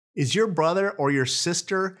Is your brother or your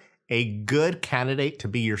sister a good candidate to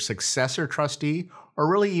be your successor trustee,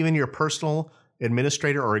 or really even your personal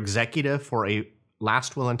administrator or executive for a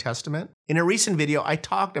last will and testament? In a recent video, I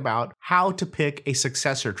talked about how to pick a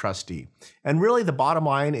successor trustee. And really the bottom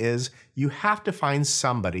line is you have to find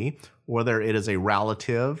somebody, whether it is a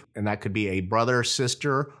relative, and that could be a brother,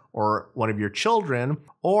 sister, or one of your children,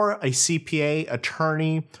 or a CPA,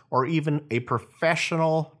 attorney, or even a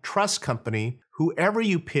professional trust company. Whoever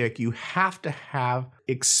you pick, you have to have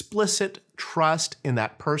explicit trust in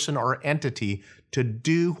that person or entity to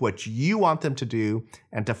do what you want them to do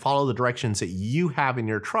and to follow the directions that you have in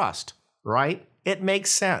your trust, right? It makes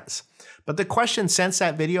sense. But the question since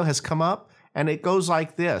that video has come up, and it goes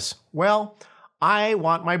like this. Well, I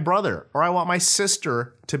want my brother or I want my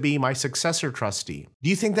sister to be my successor trustee. Do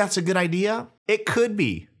you think that's a good idea? It could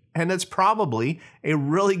be, and it's probably a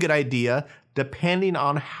really good idea depending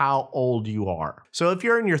on how old you are. So if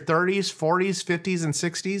you're in your 30s, 40s, 50s, and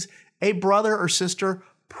 60s, a brother or sister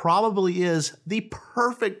probably is the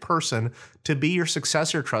perfect person to be your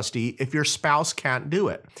successor trustee if your spouse can't do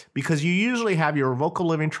it, because you usually have your revocable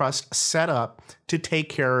living trust set up to take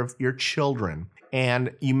care of your children.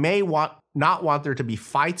 And you may not want there to be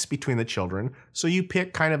fights between the children, so you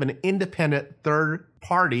pick kind of an independent third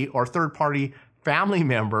party family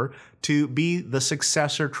member to be the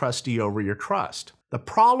successor trustee over your trust. The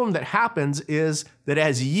problem that happens is that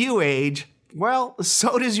as you age, well,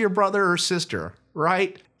 so does your brother or sister,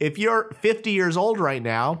 right? If you're 50 years old right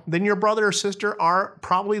now, then your brother or sister are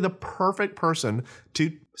probably the perfect person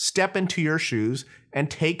to step into your shoes and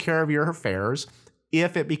take care of your affairs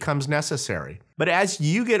if it becomes necessary. But as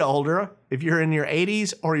you get older, if you're in your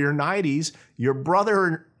 80s or your 90s, your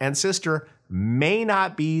brother and sister may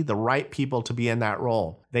not be the right people to be in that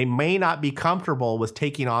role. They may not be comfortable with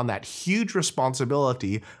taking on that huge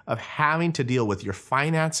responsibility of having to deal with your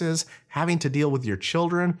finances, having to deal with your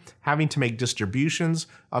children, having to make distributions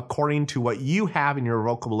according to what you have in your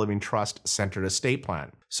revocable living trust centered estate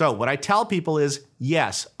plan. So what I tell people is,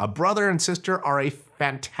 yes, a brother and sister are a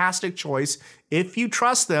fantastic choice if you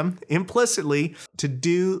trust them implicitly to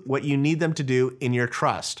do what you need them to do in your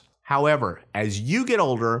trust. However, as you get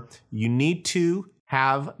older, you need to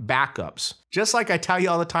have backups. Just like I tell you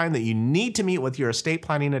all the time that you need to meet with your estate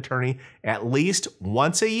planning attorney at least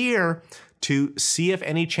once a year to see if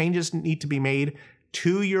any changes need to be made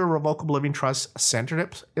to your revocable living trust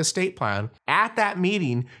centered estate plan. At that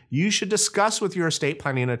meeting, you should discuss with your estate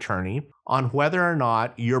planning attorney on whether or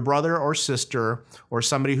not your brother or sister or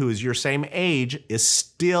somebody who is your same age is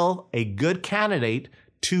still a good candidate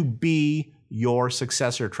to be your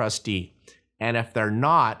successor trustee. And if they're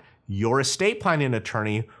not, your estate planning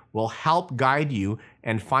attorney will help guide you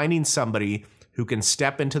in finding somebody who can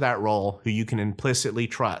step into that role who you can implicitly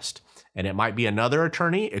trust. And it might be another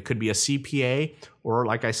attorney, it could be a CPA, or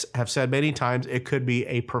like I have said many times, it could be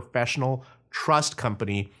a professional trust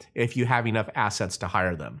company if you have enough assets to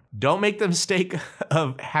hire them. Don't make the mistake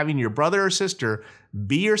of having your brother or sister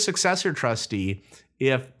be your successor trustee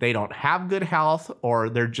if they don't have good health or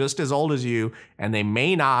they're just as old as you and they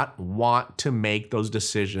may not want to make those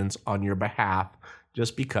decisions on your behalf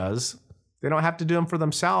just because they don't have to do them for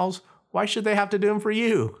themselves. Why should they have to do them for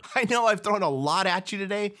you? I know I've thrown a lot at you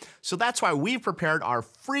today, so that's why we've prepared our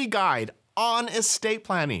free guide on estate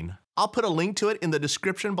planning. I'll put a link to it in the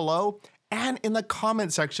description below and in the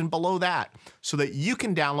comment section below that so that you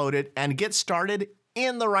can download it and get started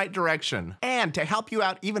in the right direction. And to help you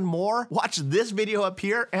out even more, watch this video up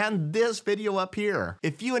here and this video up here.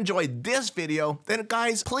 If you enjoyed this video, then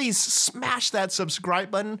guys, please smash that subscribe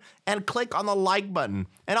button and click on the like button.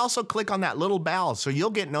 And also click on that little bell so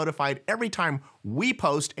you'll get notified every time we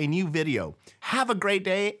post a new video. Have a great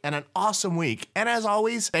day and an awesome week. And as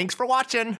always, thanks for watching.